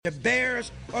The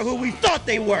Bears are who we thought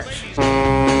they were.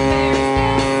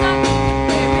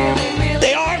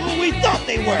 They are who we thought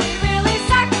they were. Everybody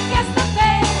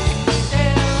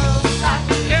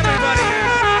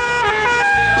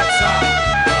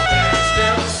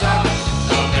still suck.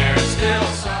 The Bears still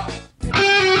suck.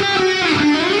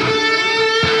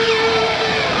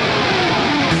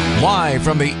 Live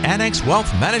from the Annex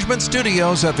Wealth Management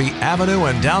Studios at the Avenue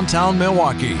in downtown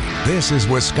Milwaukee, this is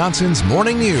Wisconsin's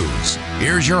Morning News.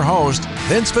 Here's your host,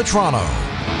 Vince Vitrano.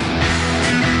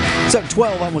 It's at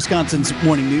 12 on Wisconsin's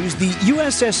Morning News. The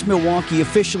USS Milwaukee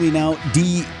officially now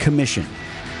decommissioned.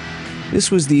 This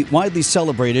was the widely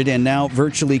celebrated and now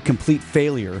virtually complete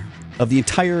failure of the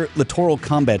entire littoral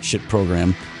combat ship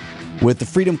program, with the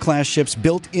Freedom-class ships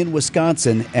built in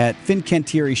Wisconsin at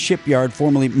Fincantieri Shipyard,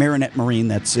 formerly Marinette Marine.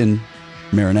 That's in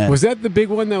Marinette. Was that the big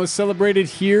one that was celebrated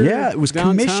here? Yeah, it was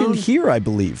downtown? commissioned here, I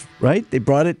believe, right? They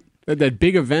brought it. That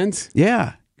big event?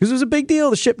 Yeah, because it was a big deal.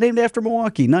 The ship named after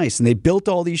Milwaukee. Nice. And they built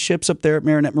all these ships up there at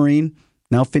Marinette Marine,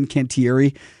 now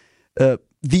Fincantieri. The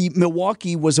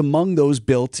Milwaukee was among those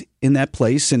built in that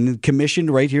place and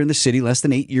commissioned right here in the city less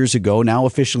than 8 years ago, now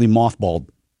officially mothballed.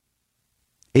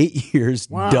 8 years,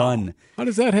 wow. Done. How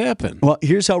does that happen? Well,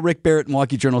 here's how Rick Barrett,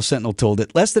 Milwaukee Journal-Sentinel, told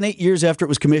it. Less than 8 years after it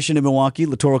was commissioned in Milwaukee,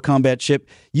 littoral combat ship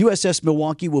USS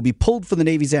Milwaukee will be pulled from the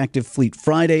Navy's active fleet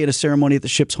Friday at a ceremony at the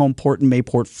ship's home port in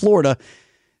Mayport, Florida.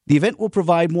 The event will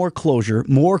provide more closure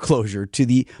to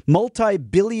the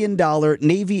multi-billion-dollar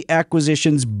Navy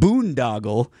acquisitions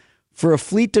boondoggle for a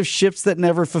fleet of ships that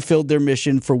never fulfilled their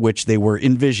mission for which they were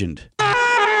envisioned.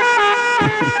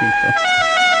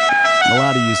 A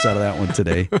lot of use out of that one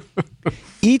today.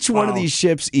 Each one of these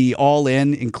ships, all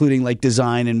in, including like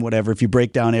design and whatever, if you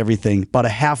break down everything, about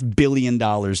 $500 million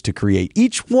to create.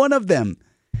 Each one of them.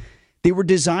 They were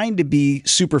designed to be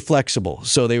super flexible.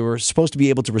 So they were supposed to be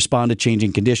able to respond to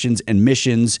changing conditions and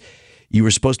missions. You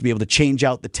were supposed to be able to change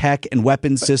out the tech and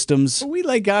weapon systems we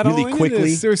got really all into quickly.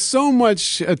 This. There's so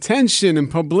much attention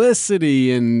and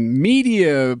publicity and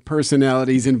media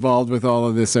personalities involved with all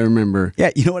of this, I remember.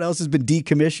 Yeah, you know what else has been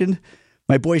decommissioned?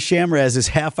 My boy Shamraz's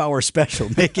half-hour special,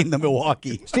 Making the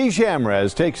Milwaukee. Steve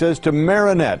Shamraz takes us to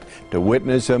Marinette to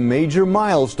witness a major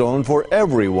milestone for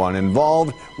everyone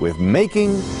involved with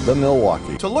making the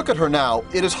Milwaukee. To look at her now,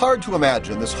 it is hard to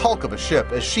imagine this hulk of a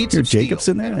ship as sheets of steel Jacobs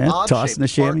in there, and tossing a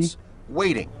chamois, parts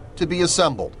waiting to be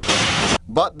assembled.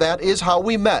 But that is how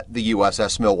we met the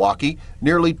USS Milwaukee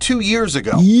nearly 2 years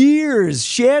ago. Years.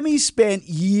 Chamois spent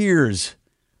years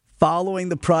following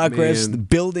the progress, the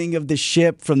building of the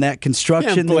ship from that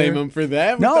construction. Can't blame him for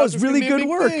that. No, it was really good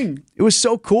work. It was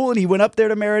so cool, and he went up there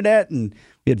to Marinette, and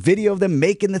we had video of them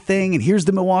making the thing, and here's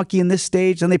the Milwaukee in this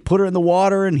stage, and they put her in the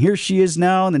water, and here she is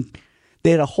now, and then they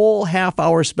had a whole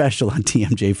half-hour special on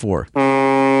TMJ4.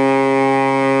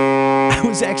 I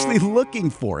was actually looking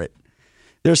for it.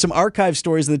 There are some archive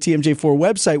stories on the TMJ4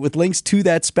 website with links to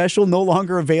that special no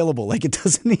longer available. Like, it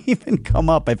doesn't even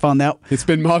come up. I found that. It's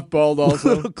been mothballed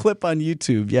also. Little clip on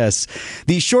YouTube, yes.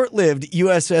 The short-lived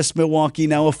USS Milwaukee,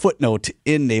 now a footnote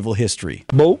in naval history.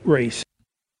 Boat race.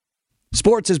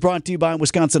 Sports is brought to you by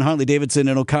Wisconsin Harley-Davidson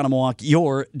and Oconomowoc,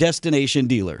 your destination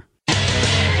dealer.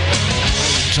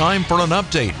 Time for an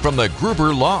update from the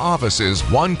Gruber Law Office's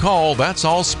One Call, That's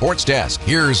All Sports Desk.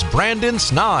 Here's Brandon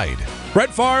Snide. Brett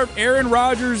Favre, Aaron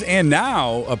Rodgers, and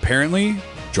now, apparently,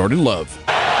 Jordan Love.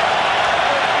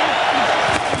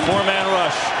 Four-man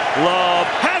rush. Love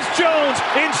has Jones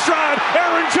in stride.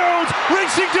 Aaron Jones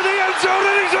racing to the end zone,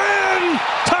 and he's in!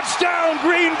 Touchdown,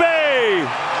 Green Bay!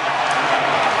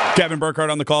 Kevin Burkhardt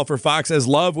on the call for Fox as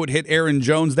Love would hit Aaron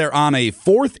Jones there on a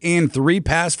 4th and 3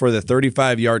 pass for the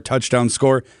 35-yard touchdown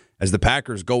score as the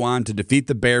Packers go on to defeat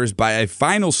the Bears by a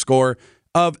final score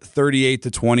of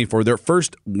 38-20 for their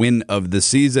first win of the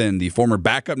season. The former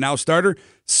backup, now starter,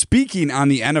 speaking on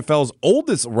the NFL's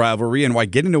oldest rivalry and why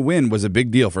getting a win was a big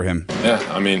deal for him. Yeah,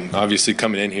 I mean, obviously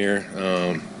coming in here,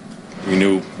 we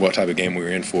knew what type of game we were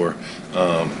in for.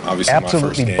 Obviously,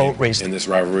 Absolutely my boat first race game in this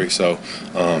rivalry, so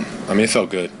I mean, it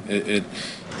felt good.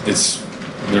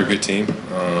 They're a good team.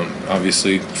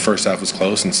 Obviously, first half was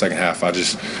close, and second half,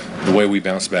 the way we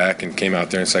bounced back and came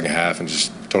out there in the second half and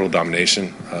just total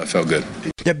domination, felt good.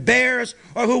 The Bears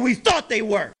are who we thought they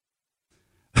were.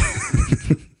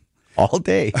 All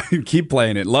day. Keep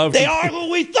playing it. Love. They are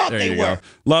who we thought There they you were. go.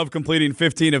 Love completing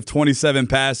 15 of 27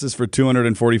 passes for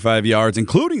 245 yards,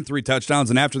 including 3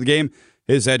 touchdowns. And after the game,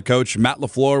 his head coach, Matt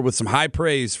LaFleur, with some high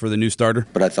praise for the new starter.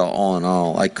 But I thought, all in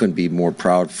all, I couldn't be more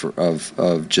proud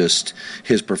of just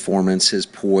his performance, his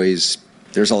poise.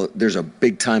 There's a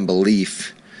big-time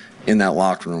belief in that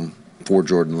locker room for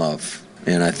Jordan Love.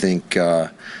 And I think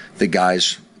the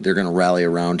guys, they're going to rally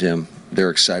around him. They're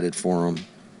excited for him.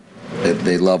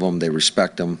 They love him. They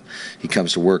respect him. He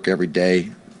comes to work every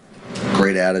day.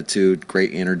 Great attitude,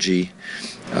 great energy.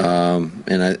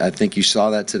 And I think you saw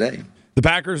that today. The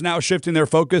Packers now shifting their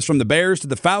focus from the Bears to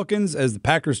the Falcons as the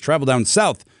Packers travel down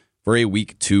south for a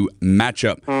Week 2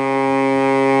 matchup.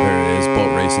 There it is,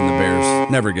 boat racing the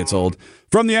Bears. Never gets old.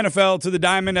 From the NFL to the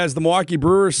Diamond as the Milwaukee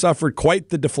Brewers suffered quite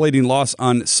the deflating loss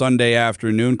on Sunday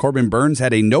afternoon. Corbin Burns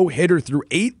had a no-hitter through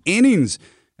 8 innings,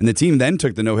 and the team then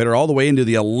took the no-hitter all the way into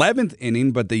the 11th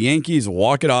inning, but the Yankees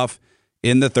walk it off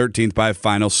in the 13th by a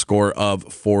final score of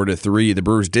 4-3. The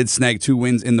Brewers did snag 2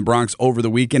 wins in the Bronx over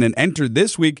the weekend and entered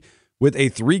this week with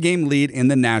a 3-game lead in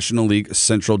the National League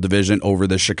Central Division over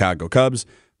the Chicago Cubs.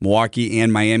 Milwaukee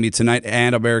and Miami tonight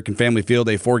at American Family Field,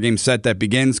 a 4-game set that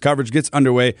begins. Coverage gets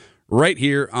underway right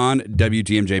here on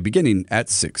WTMJ beginning at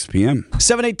 6 p.m.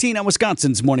 7:18 on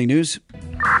Wisconsin's Morning News.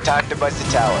 Time to buzz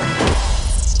the tower.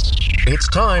 It's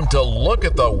time to look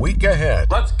at the week ahead.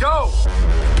 Let's go!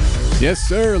 Yes,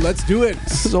 sir. Let's do it.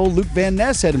 This old Luke Van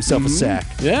Ness had himself a sack.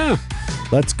 Yeah.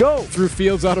 Let's go. Through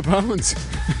fields out of bounds.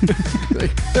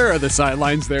 There are the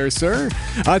sidelines there, sir.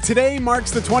 Today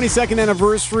marks the 22nd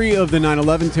anniversary of the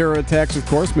 9/11 terror attacks, of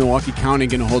course. Milwaukee County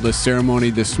going to hold a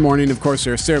ceremony this morning. Of course,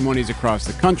 there are ceremonies across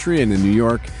the country and in New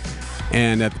York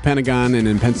and at the Pentagon and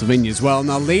in Pennsylvania as well.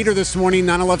 Now, later this morning,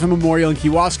 9/11 Memorial in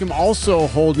Kewaskum also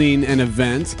holding an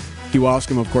event.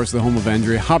 Kewaskum, of course, the home of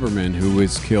Andrea Haberman, who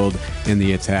was killed in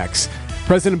the attacks.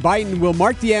 President Biden will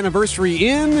mark the anniversary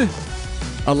in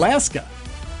Alaska.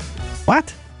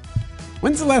 What?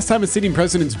 When's the last time a sitting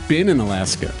president's been in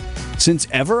Alaska? Since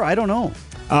ever? I don't know.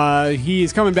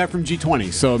 He's coming back from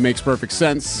G20, so it makes perfect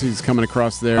sense. He's coming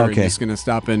across there and Okay. he's going to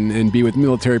stop and be with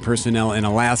military personnel in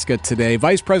Alaska today.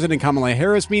 Vice President Kamala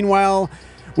Harris, meanwhile,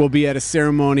 will be at a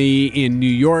ceremony in New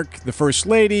York. The First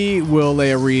Lady will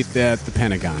lay a wreath at the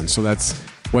Pentagon. So that's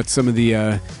what some of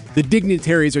the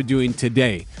dignitaries are doing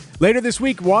today. Later this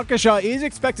week, Waukesha is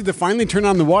expected to finally turn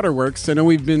on the waterworks. I know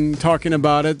we've been talking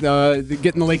about it,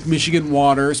 getting the Lake Michigan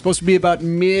water. It's supposed to be about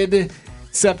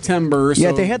mid-September.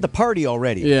 Yeah, they had the party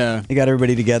already. Yeah. They got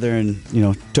everybody together and,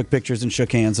 took pictures and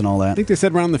shook hands and all I that. think they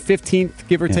said around the 15th,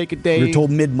 give or take a day. We were told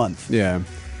mid-month. Yeah.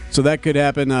 So that could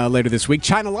happen later this week.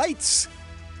 China Lights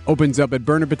opens up at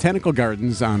Burner Botanical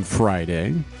Gardens on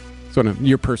Friday. It's one of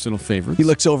your personal favorites. He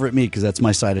looks over at me because that's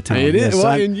my side of town. It is. Yes, Well,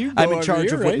 I'm, and you go I'm in over charge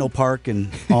here, of right? Whitnell Park and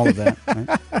all of that.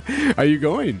 Right? Are you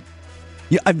going?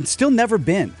 Yeah, I've still never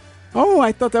been. Oh,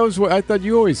 I thought that was what I thought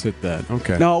you always hit that.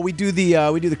 Okay. No, we do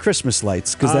the Christmas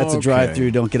lights because that's a okay.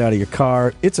 drive-through. Don't get out of your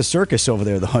car. It's a circus over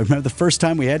there, though. I remember the first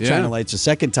time we had Yeah. China Lights. The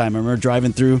second time, I remember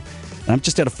driving through, and I'm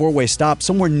just at a 4-way stop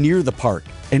somewhere near the park,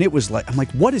 and it was like, I'm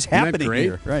like, what is Isn't that happening great?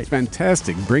 here? Right. It's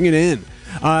fantastic. Bring it in.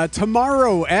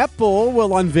 Tomorrow, Apple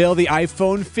will unveil the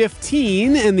iPhone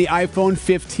 15 and the iPhone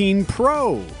 15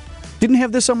 Pro. Didn't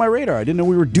have this on my radar. I didn't know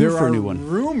we were due for a new one. There are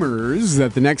rumors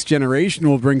that the next generation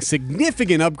will bring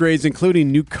significant upgrades,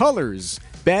 including new colors,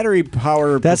 battery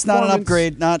power. That's not an performance,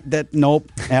 upgrade. Not that. Nope.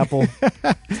 Apple.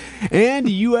 and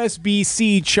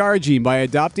USB-C charging. By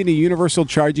adopting a universal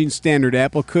charging standard,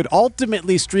 Apple could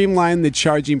ultimately streamline the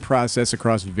charging process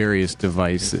across various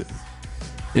devices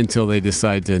until they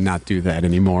decide to not do that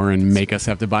anymore and make us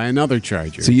have to buy another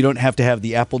charger. So you don't have to have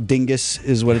the Apple dingus,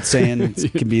 is what it's saying.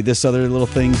 It can be this other little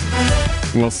thing.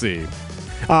 We'll see.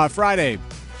 Friday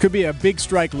could be a big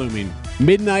strike looming.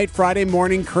 Midnight Friday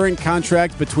morning, current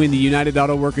contract between the United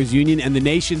Auto Workers Union and the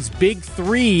nation's big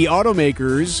 3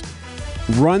 automakers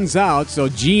runs out. So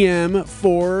GM,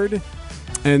 Ford,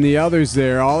 and the others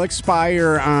there all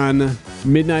expire on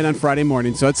midnight on Friday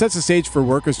morning. So it sets the stage for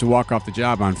workers to walk off the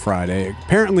job on Friday.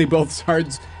 Apparently both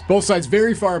sides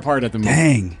very far apart at the moment.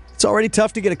 Dang. It's already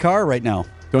tough to get a car right now.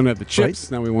 Don't have the chips.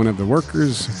 Right? Now we won't have the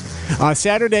workers.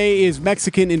 Saturday is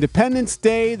Mexican Independence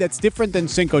Day. That's different than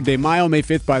Cinco de Mayo. May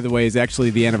 5th, by the way, is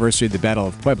actually the anniversary of the Battle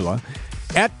of Puebla.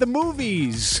 At the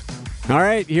movies. All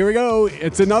right, here we go.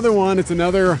 It's another one. It's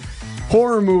another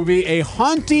horror movie. A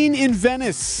Haunting in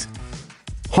Venice.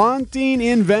 Haunting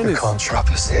in Venice. The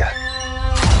contrap is here.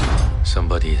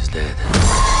 Somebody is dead.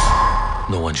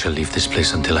 No one shall leave this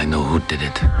place until I know who did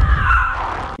it.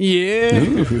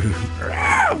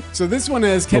 Yeah. So this one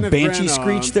has Kenneth Banshee Branagh.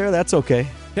 screech there? That's okay.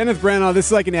 Kenneth Branagh, this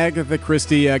is like an Agatha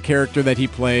Christie character that he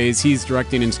plays. He's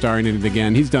directing and starring in it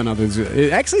again. He's done others.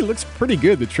 It actually looks pretty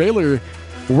good. The trailer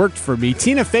worked for me.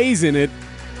 Tina Fey's in it,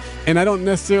 and I don't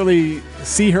necessarily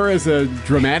see her as a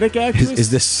dramatic actress.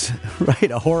 Is this, right,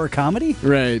 a horror comedy?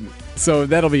 Right. So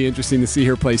that'll be interesting to see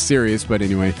her play serious, but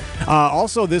anyway.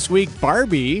 Also this week,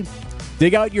 Barbie.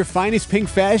 Dig out your finest pink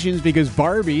fashions because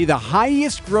Barbie, the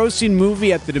highest grossing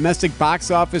movie at the domestic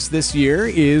box office this year,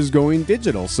 is going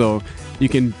digital. So You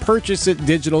can purchase it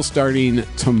digital starting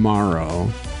tomorrow.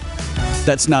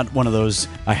 That's not one of those,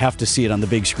 I have to see it on the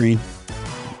big screen.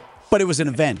 But it was an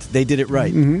event. They did it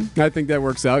right. I think that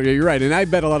works out. Yeah, you're right. And I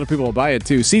bet a lot of people will buy it,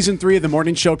 too. Season 3 of The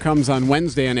Morning Show comes on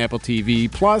Wednesday on Apple TV.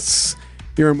 Plus,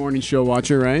 you're a morning show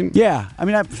watcher, right? Yeah. I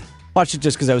mean, I watched it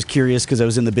just because I was curious, because I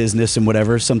was in the business and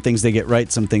whatever. Some things they get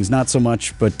right, some things not so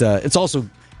much. But it's also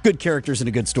good characters and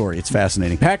a good story. It's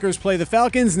fascinating. Packers play the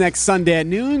Falcons next Sunday at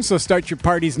noon, so start your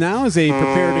parties now as they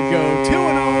prepare to go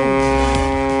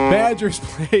 2-0. Badgers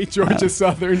play Georgia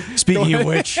Southern. Speaking of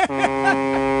which, that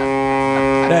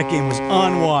game was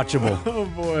unwatchable. Oh,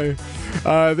 boy.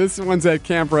 This one's at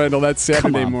Camp Randall. That's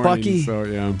Saturday morning. Bucky. So,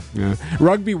 yeah.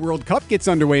 Rugby World Cup gets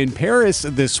underway in Paris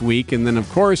this week. And then, of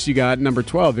course, you got number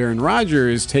 12, Aaron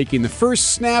Rodgers, taking the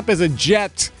first snap as a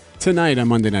Jet tonight on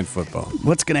Monday Night Football.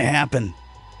 What's going to happen?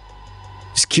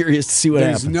 Just curious to see what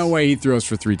happens. There's no way he throws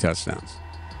for 3 touchdowns.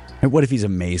 And what if he's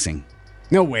amazing?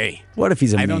 No way. What if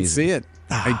he's amazing? I don't see it.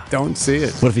 I don't see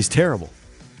it. What if he's terrible?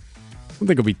 I don't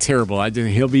think he'll be terrible. I think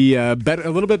he'll be better, a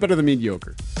little bit better than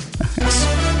mediocre.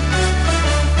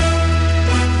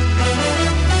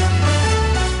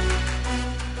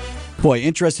 Boy,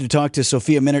 interested to talk to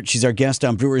Sophia Minnaert. She's our guest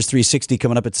on Brewers 360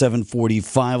 coming up at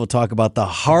 7:45. We'll talk about the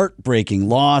heartbreaking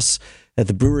loss that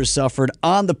the Brewers suffered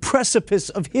on the precipice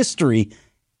of history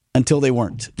until they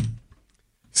weren't.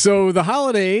 So the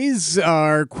holidays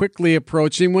are quickly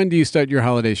approaching. When do you start your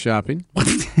holiday shopping?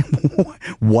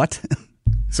 What?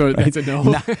 So that's a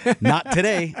no. Not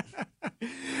today.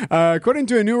 According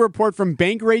to a new report from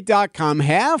Bankrate.com,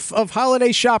 half of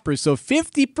holiday shoppers, so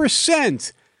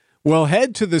 50%, will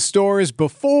head to the stores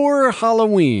before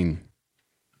Halloween.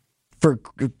 We're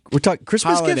talking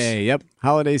Christmas holiday, gifts? Yep.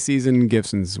 Holiday season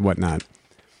gifts and whatnot.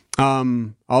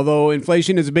 Although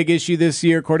inflation is a big issue this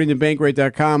year, according to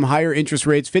Bankrate.com, higher interest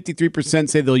rates, 53%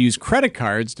 say they'll use credit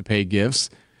cards to pay gifts.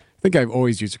 I think I've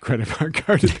always used a credit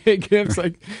card to pay gifts.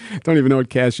 I don't even know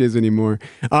what cash is anymore.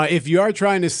 If you are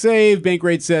trying to save,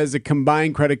 Bankrate says that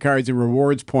combined credit cards and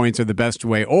rewards points are the best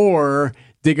way, or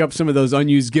dig up some of those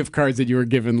unused gift cards that you were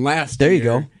given last year. There you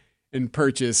go. And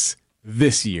purchase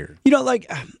this year. You know,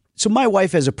 so my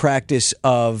wife has a practice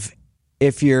of,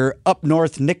 if you're up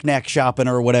north knick-knack shopping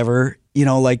or whatever,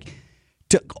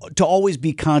 to always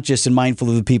be conscious and mindful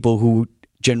of the people who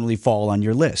generally fall on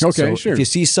your list. Okay, so sure. If you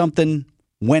see something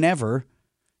whenever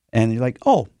and you're like,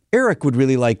 oh, Eric would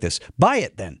really like this, buy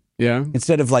it then. Yeah.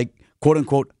 Instead of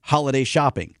quote-unquote holiday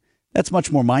shopping. That's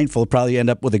much more mindful. Probably end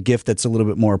up with a gift that's a little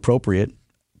bit more appropriate.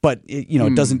 But,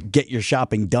 it doesn't get your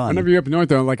shopping done. Whenever you're up north,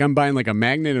 though, I'm buying a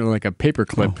magnet or a paper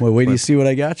clip. Well, wait till you see what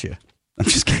I got you. I'm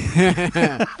just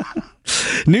kidding.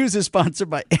 News is sponsored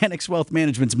by Annex Wealth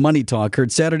Management's Money Talk,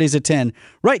 heard Saturdays at 10,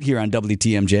 right here on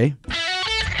WTMJ.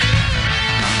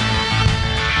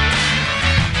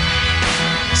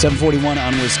 7:41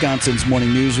 on Wisconsin's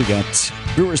Morning News. We got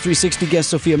Brewers 360 guest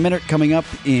Sophia Minnaert coming up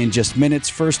in just minutes.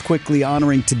 First, quickly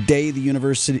honoring today the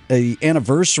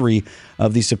anniversary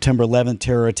of the September 11th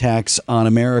terror attacks on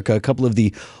America. A couple of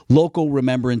the local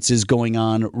remembrances going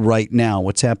on right now.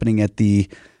 What's happening at the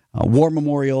War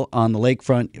Memorial on the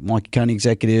lakefront? Milwaukee County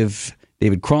Executive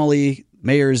David Crawley,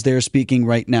 mayor, is there speaking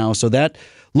right now. So that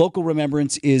local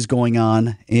remembrance is going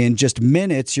on. In just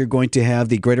minutes, you're going to have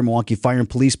the Greater Milwaukee Fire and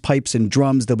Police Pipes and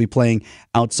Drums. They'll be playing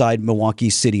outside Milwaukee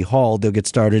City Hall. They'll get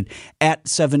started at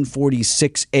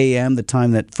 7:46 a.m., the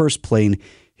time that first plane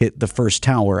hit the first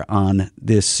tower on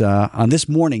this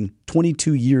morning,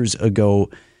 22 years ago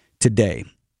today.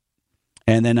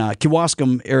 And then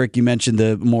Kewaskum, Eric, you mentioned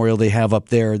the memorial they have up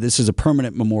there. This is a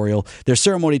permanent memorial. Their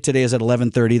ceremony today is at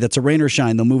 11:30. That's a rain or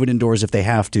shine. They'll move it indoors if they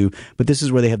have to. But this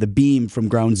is where they have the beam from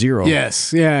Ground Zero.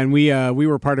 Yes, yeah, and we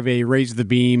were part of a Raise the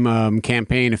Beam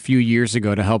campaign a few years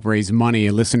ago to help raise money.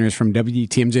 Listeners from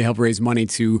WTMJ helped raise money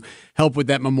to help with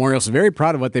that memorial. So very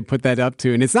proud of what they put that up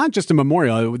to. And it's not just a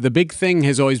memorial. The big thing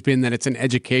has always been that it's an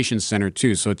education center,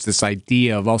 too. So it's this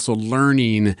idea of also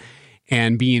learning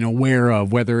and being aware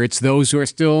of whether it's those who are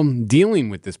still dealing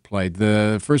with this plight,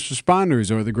 the first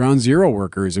responders or the Ground Zero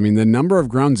workers. I mean, the number of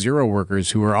Ground Zero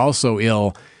workers who are also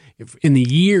ill in the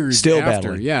years still after.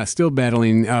 Battling. Yeah, still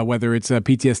battling, whether it's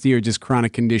PTSD or just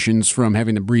chronic conditions from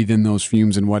having to breathe in those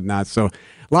fumes and whatnot. So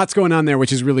lots going on there,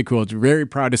 which is really cool. Very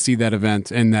proud to see that event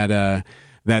and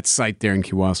that site there in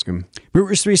Kewaskum.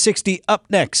 Brewers 360 up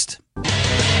next.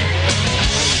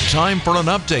 Time for an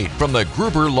update from the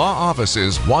Gruber Law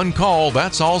Office's One Call,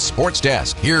 That's All Sports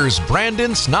Desk. Here's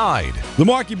Brandon Snide. The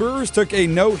Milwaukee Brewers took a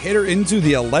no-hitter into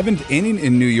the 11th inning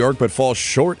in New York, but fall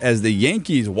short as the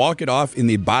Yankees walk it off in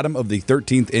the bottom of the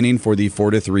 13th inning for the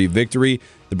 4-3 victory.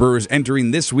 The Brewers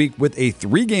entering this week with a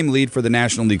 3-game lead for the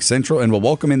National League Central and will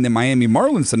welcome in the Miami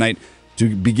Marlins tonight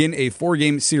to begin a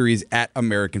 4-game series at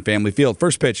American Family Field.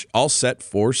 First pitch, all set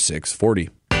for 6:40.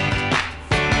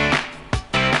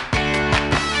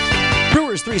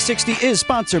 Brewers 360 is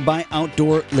sponsored by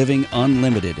Outdoor Living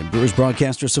Unlimited. And Brewers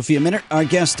broadcaster Sophia Minnaert, our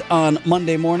guest on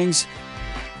Monday mornings.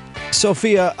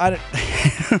 Sophia, I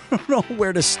don't know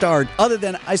where to start, other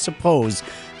than, I suppose,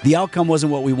 the outcome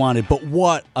wasn't what we wanted, but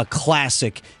what a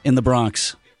classic in the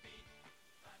Bronx.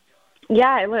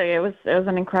 Yeah, look, it was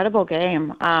an incredible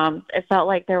game. It felt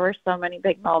like there were so many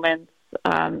big moments,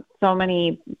 so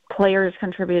many players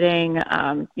contributing,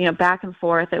 back and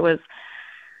forth. It was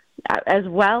as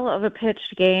well of a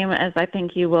pitched game as I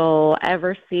think you will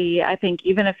ever see. I think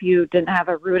even if you didn't have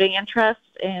a rooting interest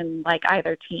in like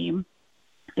either team,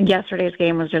 yesterday's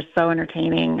game was just so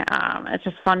entertaining. It's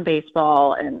just fun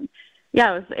baseball, and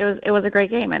yeah, it was a great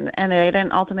game. And they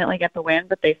didn't ultimately get the win,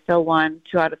 but they still won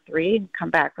 2 out of 3 and come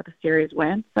back with a series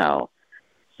win. So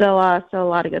a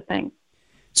lot of good things.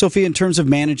 Sophie, in terms of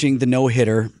managing the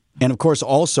no-hitter, and of course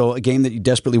also a game that you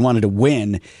desperately wanted to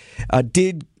win,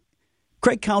 did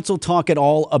Craig Counsell talk at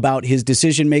all about his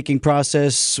decision-making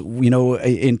process,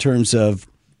 in terms of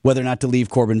whether or not to leave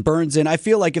Corbin Burnes in? I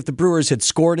feel like if the Brewers had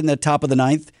scored in the top of the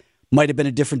 9th, might have been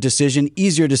a different decision,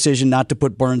 easier decision not to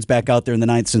put Burnes back out there in the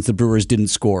 9th since the Brewers didn't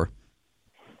score.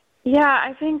 Yeah,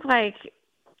 I think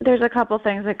there's a couple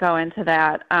things that go into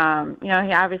that. He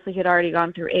obviously had already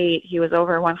gone through 8. He was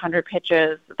over 100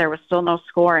 pitches. There was still no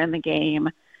score in the game.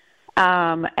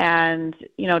 And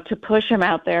to push him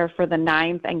out there for the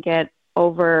 9th and get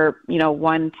over,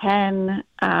 110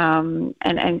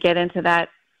 and get into that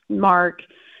mark,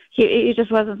 it just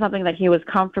wasn't something that he was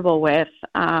comfortable with,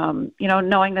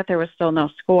 knowing that there was still no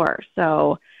score.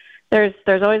 So there's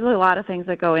always a lot of things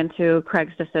that go into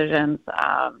Craig's decisions.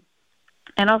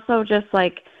 And also just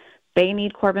they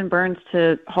need Corbin Burnes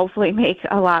to hopefully make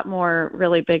a lot more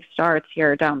really big starts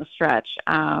here down the stretch.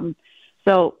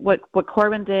 So what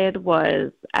Corbin did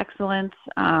was excellent.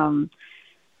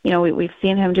 We've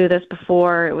seen him do this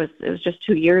before. It was just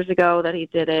 2 years ago that he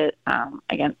did it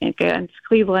against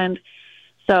Cleveland.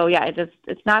 So yeah,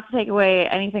 it's not to take away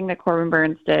anything that Corbin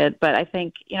Burnes did, but I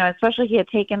think especially he had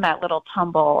taken that little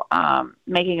tumble,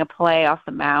 making a play off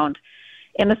the mound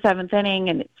in the 7th inning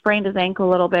and sprained his ankle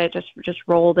a little bit, just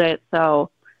rolled it. So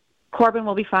Corbin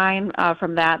will be fine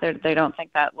from that. They don't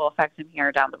think that will affect him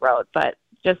here down the road, but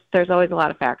there's always a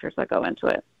lot of factors that go into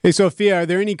it. Hey, Sophia, are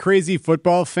there any crazy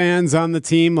football fans on the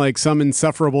team, like some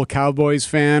insufferable Cowboys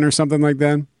fan or something like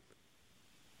that?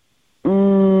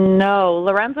 No.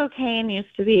 Lorenzo Cain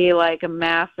used to be a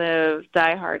massive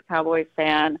diehard Cowboys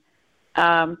fan.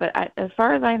 But as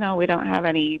far as I know, we don't have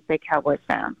any big Cowboys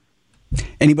fans.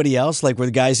 Anybody else? Were the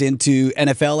guys into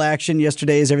NFL action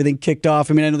yesterday as everything kicked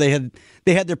off? I mean, I know they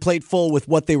had their plate full with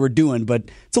what they were doing, but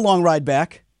it's a long ride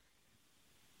back.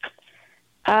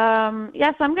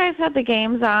 Yeah, some guys had the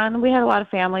games on. We had a lot of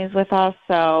families with us,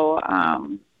 so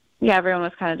everyone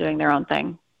was kind of doing their own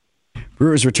thing.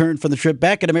 Brewers return from the trip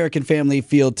back at American Family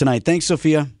Field tonight. Thanks,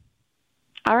 Sophia.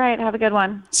 All right, have a good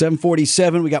one.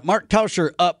 7:47. We got Mark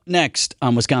Tauscher up next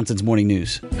on Wisconsin's Morning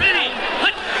News.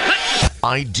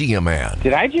 Idea Man.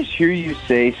 Did I just hear you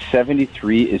say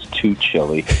 73 is too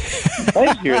chilly? Did I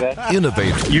just hear that?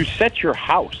 Innovative. You set your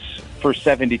house for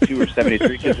 72 or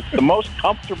 73 because it's the most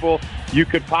comfortable you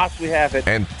could possibly have it.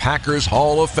 And Packers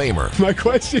Hall of Famer. My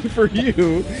question for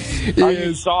you is... Are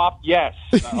you soft? Yes.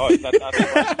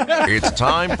 It's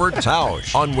time for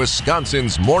Tausch on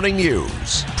Wisconsin's Morning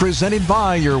News. Presented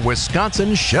by your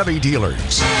Wisconsin Chevy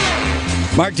dealers.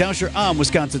 Mark Tauscher on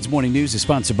Wisconsin's Morning News is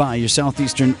sponsored by your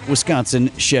Southeastern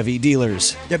Wisconsin Chevy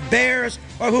dealers. The Bears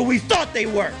are who we thought they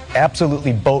were.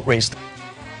 Absolutely boat raced.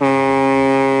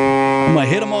 I'm going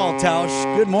to hit them all,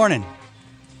 Tausch. Good morning.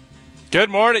 Good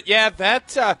morning. Yeah,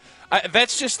 that's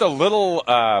just a little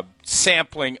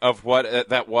sampling of what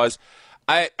that was.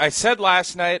 I said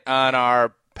last night on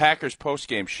our Packers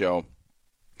postgame show,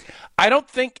 I don't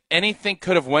think anything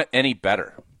could have went any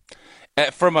better.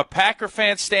 From a Packer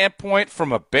fan standpoint,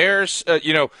 from a Bears,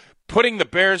 putting the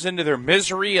Bears into their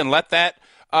misery and let that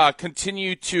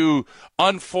continue to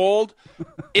unfold,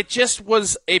 it just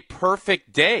was a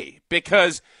perfect day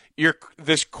because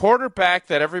this quarterback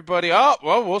that everybody,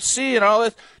 we'll see and all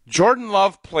this. Jordan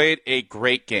Love played a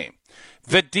great game.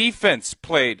 The defense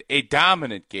played a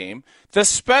dominant game. The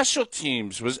special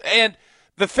teams and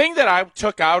the thing that I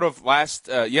took out of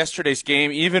yesterday's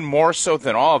game, even more so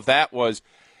than all of that, was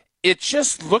it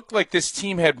just looked like this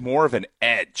team had more of an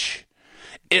edge.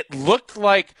 It looked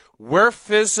like we're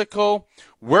physical,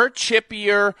 we're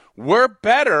chippier, we're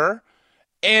better,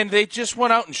 and they just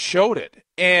went out and showed it.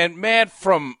 And man,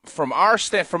 from my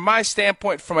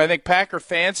standpoint, from I think Packer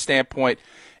fan standpoint,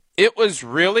 It was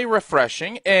really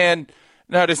refreshing. And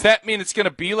now, does that mean it's going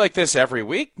to be like this every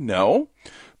week? No.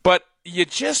 But you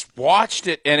just watched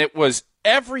it, and it was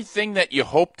everything that you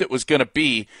hoped it was going to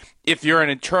be if you're an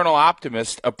internal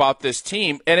optimist about this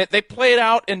team. And they played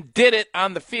out and did it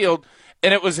on the field,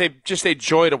 and it was just a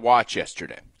joy to watch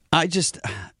yesterday.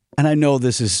 And I know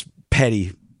this is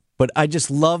petty, but I just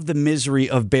love the misery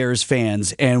of Bears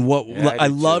fans. And what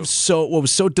what was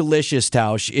so delicious,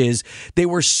 Tausch, is they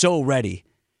were so ready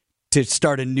to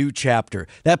start a new chapter.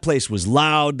 That place was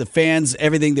loud. The fans,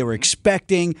 everything they were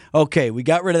expecting. Okay, we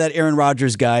got rid of that Aaron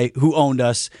Rodgers guy who owned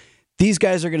us. These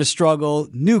guys are going to struggle.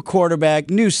 New quarterback,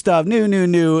 new stuff, new,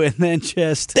 and then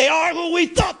just... They are who we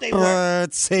thought they were.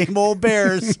 Same old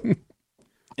Bears.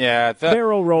 Yeah,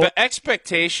 barrel roll. The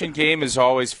expectation game is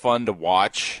always fun to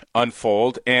watch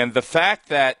unfold. And the fact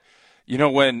that,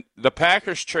 when the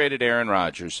Packers traded Aaron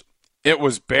Rodgers, it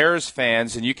was Bears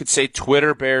fans, and you could say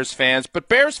Twitter Bears fans, but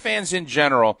Bears fans in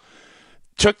general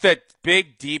took that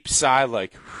big, deep sigh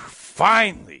like,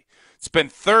 finally, it's been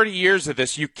 30 years of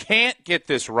this. You can't get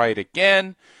this right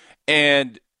again,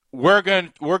 and we're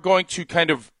going to kind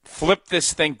of flip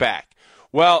this thing back.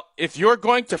 Well, if you're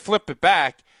going to flip it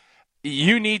back,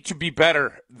 you need to be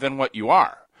better than what you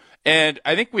are. And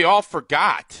I think we all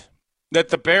forgot that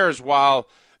the Bears, while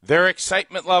their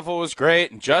excitement level was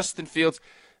great, and Justin Fields,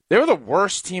 they were the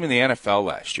worst team in the NFL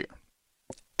last year.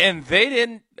 And they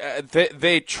didn't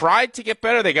they tried to get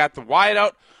better. They got the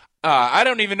wideout. I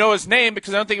don't even know his name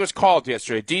because I don't think it was called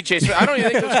yesterday. DJ Smith. I don't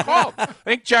even think it was called. I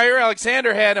think Jair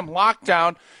Alexander had him locked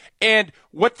down. And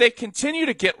what they continue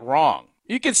to get wrong,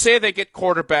 you can say they get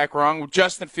quarterback wrong. With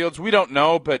Justin Fields, we don't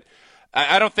know, but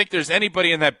I don't think there's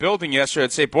anybody in that building yesterday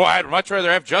that'd say, boy, I'd much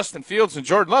rather have Justin Fields than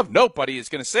Jordan Love. Nobody is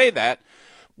going to say that.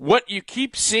 What you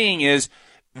keep seeing is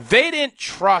they didn't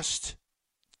trust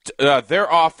their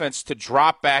offense to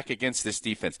drop back against this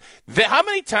defense. How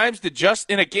many times did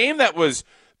in a game that was,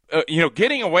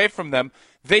 getting away from them,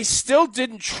 they still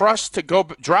didn't trust to go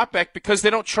drop back because they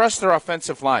don't trust their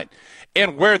offensive line.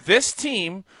 And where this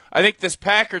team, I think this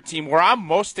Packer team, where I'm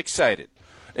most excited,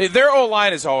 their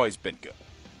O-line has always been good.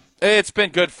 It's been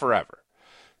good forever.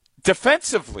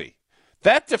 Defensively,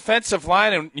 that defensive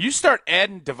line, and you start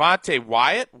adding Devontae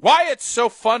Wyatt. Wyatt's so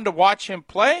fun to watch him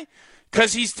play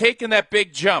because he's taken that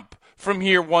big jump from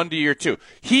year 1 to year 2.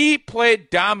 He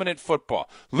played dominant football.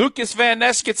 Lucas Van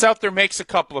Ness gets out there, makes a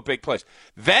couple of big plays.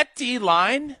 That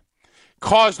D-line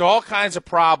caused all kinds of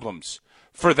problems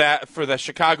for the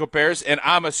Chicago Bears, and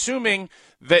I'm assuming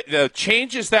that the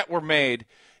changes that were made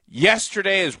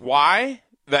yesterday is why.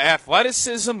 The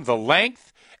athleticism, the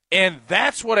length, and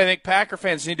that's what I think Packer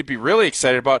fans need to be really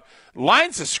excited about.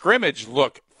 Lines of scrimmage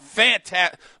look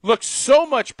fantastic, look so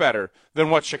much better than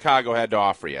what Chicago had to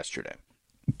offer yesterday.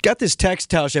 Got this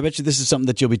text, Tausch. I bet you this is something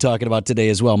that you'll be talking about today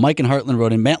as well. Mike in Heartland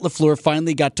wrote in, Matt LaFleur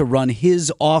finally got to run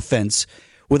his offense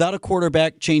without a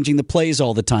quarterback changing the plays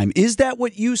all the time. Is that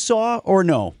what you saw or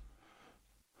no?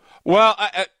 Well,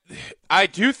 I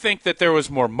do think that there was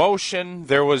more motion.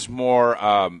 There was more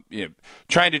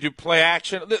trying to do play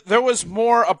action. There was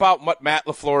more about what Matt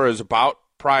LaFleur is about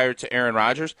prior to Aaron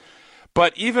Rodgers.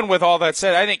 But even with all that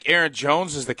said, I think Aaron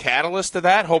Jones is the catalyst to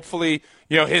that. Hopefully,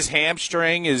 his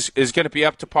hamstring is going to be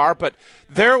up to par. But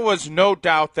there was no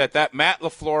doubt that Matt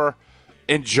LaFleur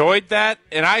enjoyed that.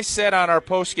 And I said on our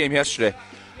postgame yesterday,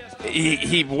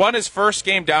 he won his first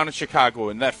game down in Chicago.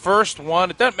 And that first one,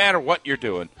 it doesn't matter what you're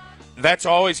doing. That's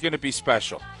always going to be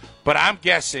special. But I'm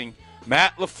guessing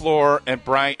Matt LaFleur and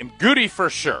Brian Goody for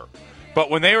sure. But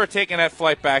when they were taking that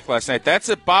flight back last night, that's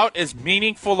about as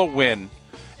meaningful a win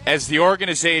as the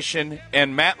organization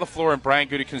and Matt LaFleur and Brian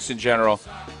Gutekunst in general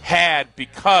had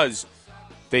because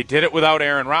they did it without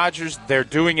Aaron Rodgers. They're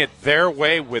doing it their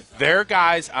way with their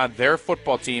guys on their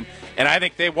football team. And I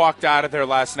think they walked out of there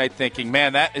last night thinking,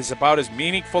 man, that is about as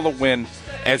meaningful a win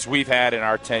as we've had in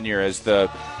our tenure as the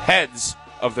heads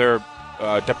of their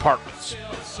departments.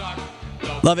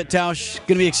 Love it, Tausch. Going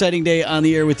to be an exciting day on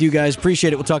the air with you guys.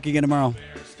 Appreciate it. We'll talk again tomorrow.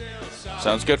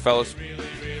 Sounds good, fellas.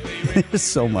 There's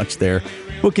so much there.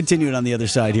 We'll continue it on the other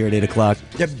side here at 8 o'clock.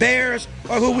 The Bears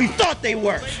are who we thought they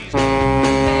were.